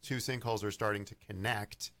because 2 sinkholes are starting to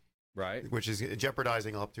connect, right? Which is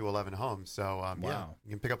jeopardizing up to 11 homes. So, yeah, you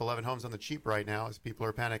can pick up 11 homes on the cheap right now as people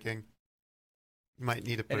are panicking. You might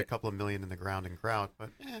need to put a couple of million in the ground and crowd, but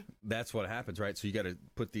that's what happens, right? So you got to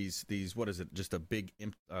put these. What is it? Just a big,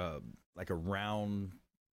 like a round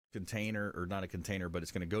container, or not a container, but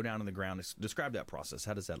it's going to go down in the ground. Describe that process.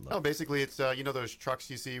 How does that look? Oh, basically, it's those trucks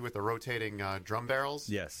you see with the rotating drum barrels.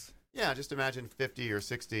 Yes. Yeah, just imagine 50 or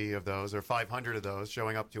 60 of those, or 500 of those,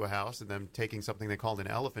 showing up to a house and then taking something they called an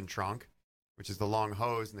elephant trunk, which is the long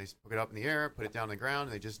hose, and they hook it up in the air, put it down on the ground,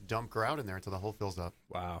 and they just dump grout in there until the hole fills up.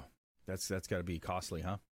 Wow. That's got to be costly,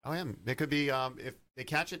 huh? Oh, yeah. It could be, if they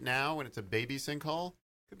catch it now and it's a baby sinkhole,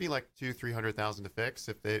 it could be like $200,000-$300,000 to fix.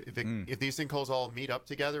 If these sinkholes all meet up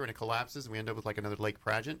together and it collapses and we end up with like another Lake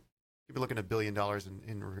Pragent, you'd be looking at $1 billion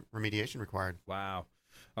in remediation required. Wow.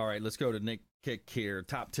 All right, let's go to Nick Kick here.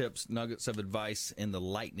 Top tips, nuggets of advice in the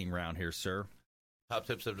lightning round here, sir. Top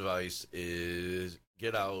tips of advice is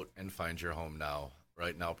get out and find your home now.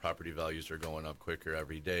 Right now, property values are going up quicker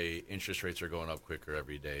every day. Interest rates are going up quicker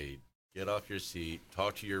every day. Get off your seat,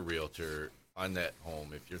 talk to your realtor, find that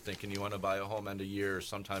home. If you're thinking you want to buy a home end of year or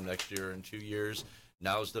sometime next year or in 2 years,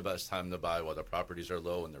 now's the best time to buy while the properties are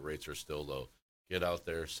low and the rates are still low. Get out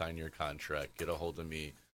there, sign your contract, get a hold of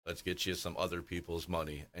me. Let's get you some other people's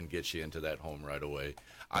money and get you into that home right away.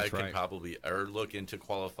 I can probably look into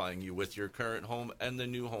qualifying you with your current home and the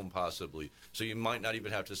new home possibly. So you might not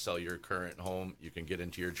even have to sell your current home. You can get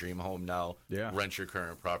into your dream home now, rent your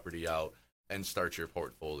current property out, and start your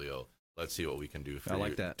portfolio. Let's see what we can do for you. I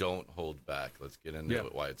like that. Don't hold back. Let's get into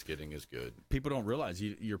it. Why it's getting is good. People don't realize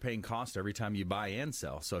you're paying cost every time you buy and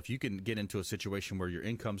sell. So if you can get into a situation where your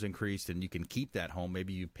income's increased and you can keep that home,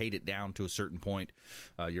 maybe you paid it down to a certain point,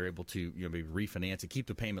 you're able to maybe refinance it, keep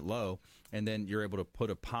the payment low, and then you're able to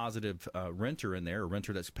put a positive renter in there, a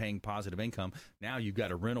renter that's paying positive income. Now you've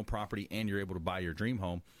got a rental property and you're able to buy your dream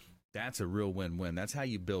home. That's a real win-win. That's how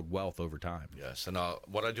you build wealth over time. Yes, and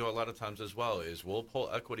what I do a lot of times as well is we'll pull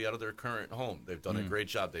equity out of their current home. They've done a great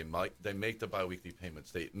job. They make the biweekly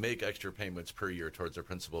payments. They make extra payments per year towards their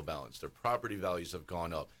principal balance. Their property values have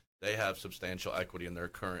gone up. They have substantial equity in their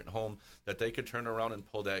current home that they could turn around and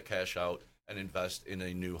pull that cash out and invest in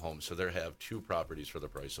a new home. So they have 2 properties for the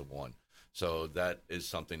price of 1. So that is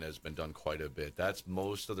something that has been done quite a bit. That's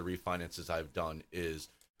most of the refinances I've done is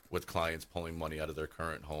with clients pulling money out of their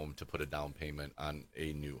current home to put a down payment on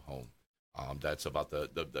a new home. That's about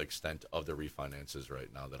the extent of the refinances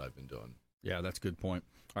right now that I've been doing. Yeah, that's a good point.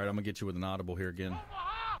 All right, I'm going to get you with an audible here again.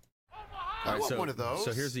 I want one of those.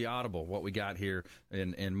 So here's the audible. What we got here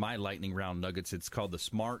in my lightning round nuggets, it's called the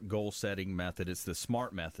SMART goal setting method. It's the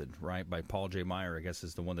SMART method, right, by Paul J. Meyer, I guess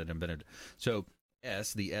is the one that invented it. So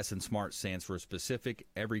the S in SMART stands for specific.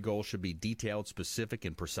 Every goal should be detailed, specific,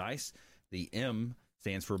 and precise. The M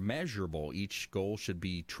stands for measurable. Each goal should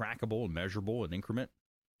be trackable and measurable in increment.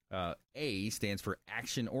 A stands for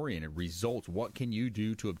action-oriented, results. What can you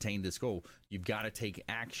do to obtain this goal? You've got to take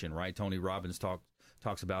action, right? Tony Robbins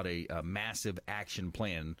talks about a massive action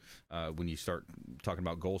plan when you start talking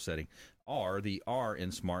about goal setting. The R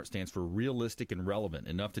in SMART stands for realistic and relevant,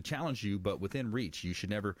 enough to challenge you, but within reach. You should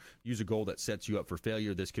never use a goal that sets you up for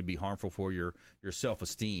failure. This could be harmful for your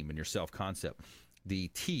self-esteem and your self-concept. The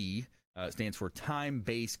T stands for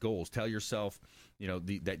time-based goals. Tell yourself,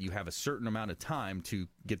 that you have a certain amount of time to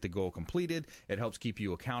get the goal completed. It helps keep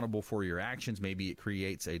you accountable for your actions. Maybe it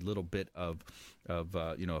creates a little bit of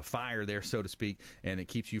a fire there, so to speak, and it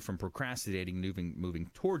keeps you from procrastinating, moving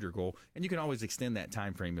toward your goal. And you can always extend that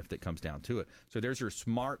time frame if it comes down to it. So there's your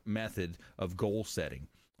SMART method of goal setting.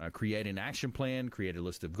 Create an action plan. Create a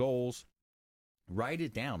list of goals. Write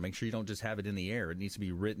it down. Make sure you don't just have it in the air. It needs to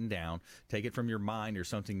be written down. Take it from your mind. There's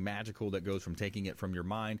something magical that goes from taking it from your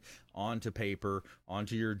mind onto paper,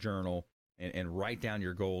 onto your journal, and write down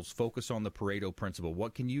your goals. Focus on the Pareto principle.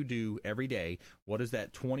 What can you do every day? What is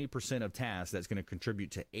that 20% of tasks that's going to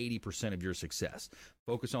contribute to 80% of your success?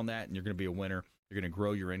 Focus on that, and you're going to be a winner. You're going to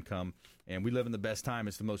grow your income. And we live in the best time.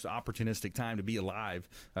 It's the most opportunistic time to be alive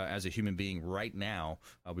as a human being right now.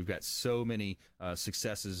 We've got so many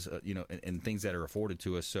successes, and things that are afforded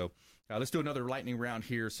to us. So let's do another lightning round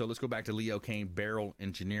here. So let's go back to Leo Kane, Barrel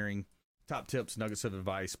Engineering. Top tips, nuggets of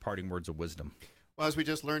advice, parting words of wisdom. Well, as we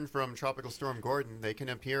just learned from Tropical Storm Gordon, they can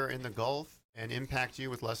appear in the Gulf and impact you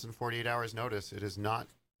with less than 48 hours notice. It's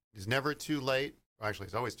never too late. Well, actually,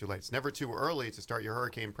 it's always too late. It's never too early to start your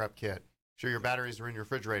hurricane prep kit. sure your batteries are in your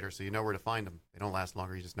refrigerator so you know where to find them. They don't last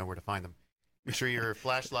longer. You just know where to find them. Make sure your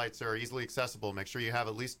flashlights are easily accessible. Make sure you have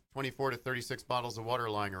at least 24 to 36 bottles of water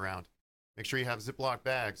lying around. Make sure you have Ziploc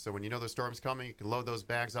bags, so when you know the storm's coming, you can load those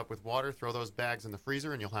bags up with water, throw those bags in the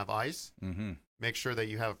freezer, and you'll have ice. Mm-hmm. Make sure that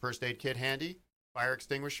you have a first aid kit handy, fire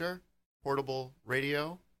extinguisher, portable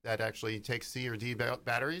radio that actually takes C or D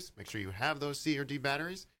batteries. Make sure you have those C or D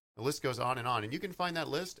batteries. The list goes on. And you can find that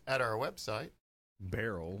list at our website.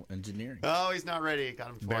 Barrel Engineering. Oh, he's not ready.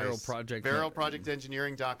 Got him twice.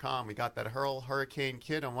 BarrelProjectEngineering.com. We got that Hurricane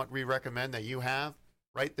kit on what we recommend that you have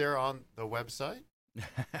right there on the website.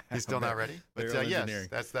 He's still not ready. But yes,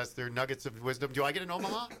 that's their nuggets of wisdom. Do I get an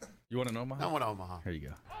Omaha? You want an Omaha? I want Omaha. Here you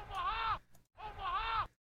go.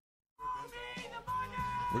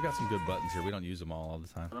 We got some good buttons here. We don't use them all the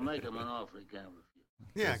time. I'll make him an offer he can't refuse.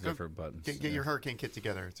 Yeah, different buttons. Get your Hurricane kit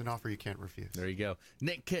together. It's an offer you can't refuse. There you go.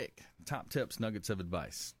 Nick Kick, top tips, nuggets of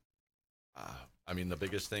advice. I mean, the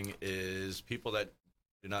biggest thing is people that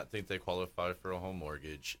do not think they qualify for a home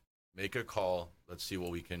mortgage, make a call. Let's see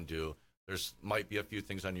what we can do. There's might be a few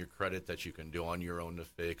things on your credit that you can do on your own to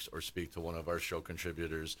fix, or speak to one of our show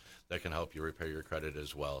contributors that can help you repair your credit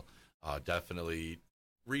as well. Definitely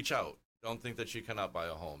reach out. Don't think that you cannot buy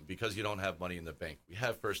a home because you don't have money in the bank. We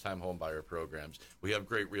have first-time home buyer programs. We have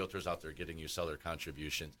great realtors out there getting you seller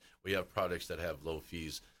contributions. We have products that have low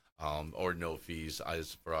fees or no fees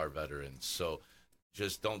as for our veterans. So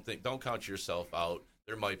just don't count yourself out.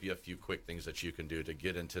 There might be a few quick things that you can do to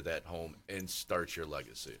get into that home and start your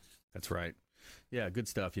legacy. That's right. Yeah, good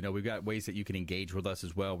stuff. You know, we've got ways that you can engage with us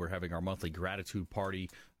as well. We're having our monthly gratitude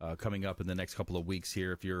party coming up in the next couple of weeks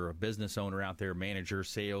here. If you're a business owner out there, manager,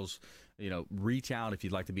 sales, reach out if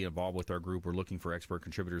you'd like to be involved with our group. We're looking for expert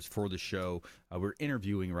contributors for the show. We're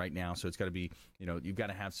interviewing right now, so it's got to be, you've got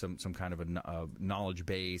to have some kind of a knowledge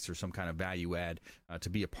base or some kind of value add to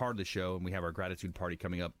be a part of the show. And we have our gratitude party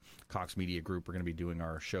coming up. Cox Media Group, we're going to be doing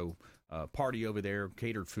our show party over there.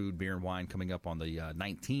 Catered food, beer, and wine coming up on the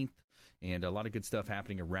 19th. And a lot of good stuff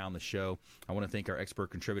happening around the show. I want to thank our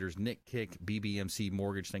expert contributors, Nick Kick, BBMC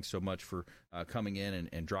Mortgage. Thanks so much for coming in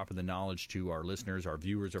and dropping the knowledge to our listeners, our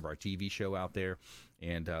viewers of our TV show out there.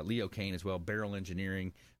 And Leo Kane as well, Barrel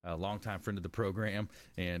Engineering, a longtime friend of the program.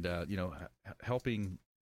 And, helping,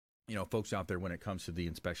 folks out there when it comes to the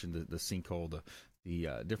inspection, the sinkhole, the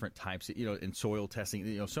different types, in soil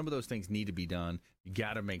testing, some of those things need to be done. You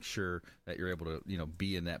got to make sure that you're able to,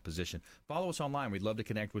 be in that position. Follow us online. We'd love to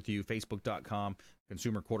connect with you. Facebook.com,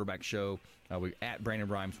 Consumer Quarterback Show. We at Brandon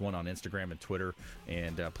Rhymes 1 on Instagram and Twitter.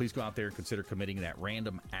 And please go out there and consider committing that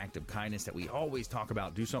random act of kindness that we always talk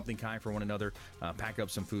about. Do something kind for one another. Pack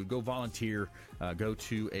up some food. Go volunteer. Go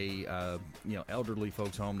to a elderly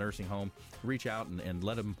folks home, nursing home. Reach out and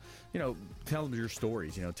let them, tell them your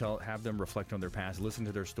stories. Have them reflect on their past, listen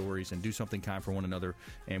to their stories, and do something kind for one another.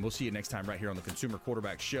 And we'll see you next time right here on the Consumer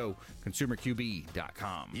Quarterback Show,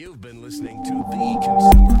 ConsumerQB.com. You've been listening to the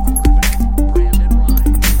Consumer Quarterback, Brandon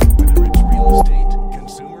Rhymes. Whether it's real estate,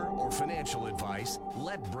 consumer, or financial advice,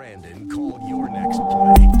 let Brandon call your next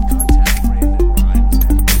play. Contact Brandon Rhymes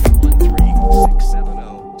at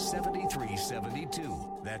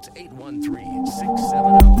 813-670-7372. That's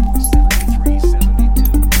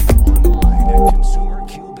 813-670-7372. Online at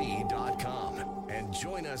ConsumerQB.com. And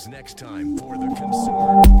join us next time for the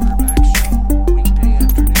Consumer Quarterback Show. Weekday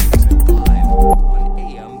afternoons at 5 on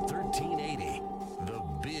AM 1380. The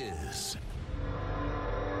Biz.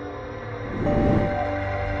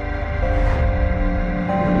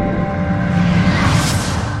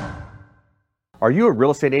 Are you a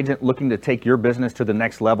real estate agent looking to take your business to the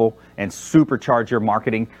next level and supercharge your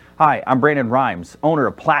marketing? Hi, I'm Brandon Rhymes, owner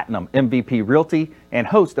of Platinum MVP Realty and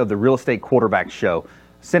host of the Real Estate Quarterback Show,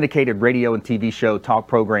 syndicated radio and TV show talk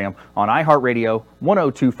program on iHeartRadio,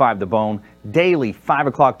 102.5 The Bone, daily 5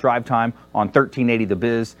 o'clock drive time on 1380 The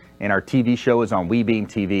Biz, and our TV show is on WeBeam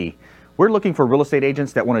TV. We're looking for real estate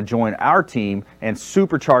agents that want to join our team and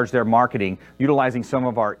supercharge their marketing utilizing some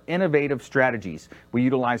of our innovative strategies. We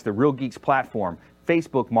utilize the Real Geeks platform,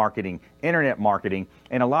 Facebook marketing, internet marketing,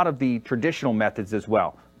 and a lot of the traditional methods as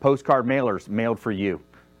well. Postcard mailers mailed for you,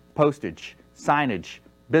 postage, signage,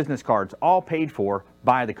 business cards, all paid for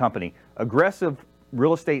by the company. Aggressive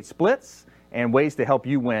real estate splits and ways to help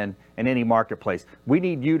you win in any marketplace. We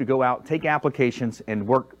need you to go out, take applications, and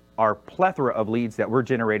work our plethora of leads that we're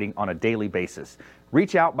generating on a daily basis.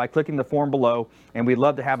 Reach out by clicking the form below, and we'd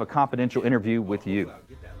love to have a confidential interview with you.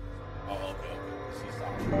 Oh,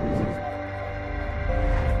 okay.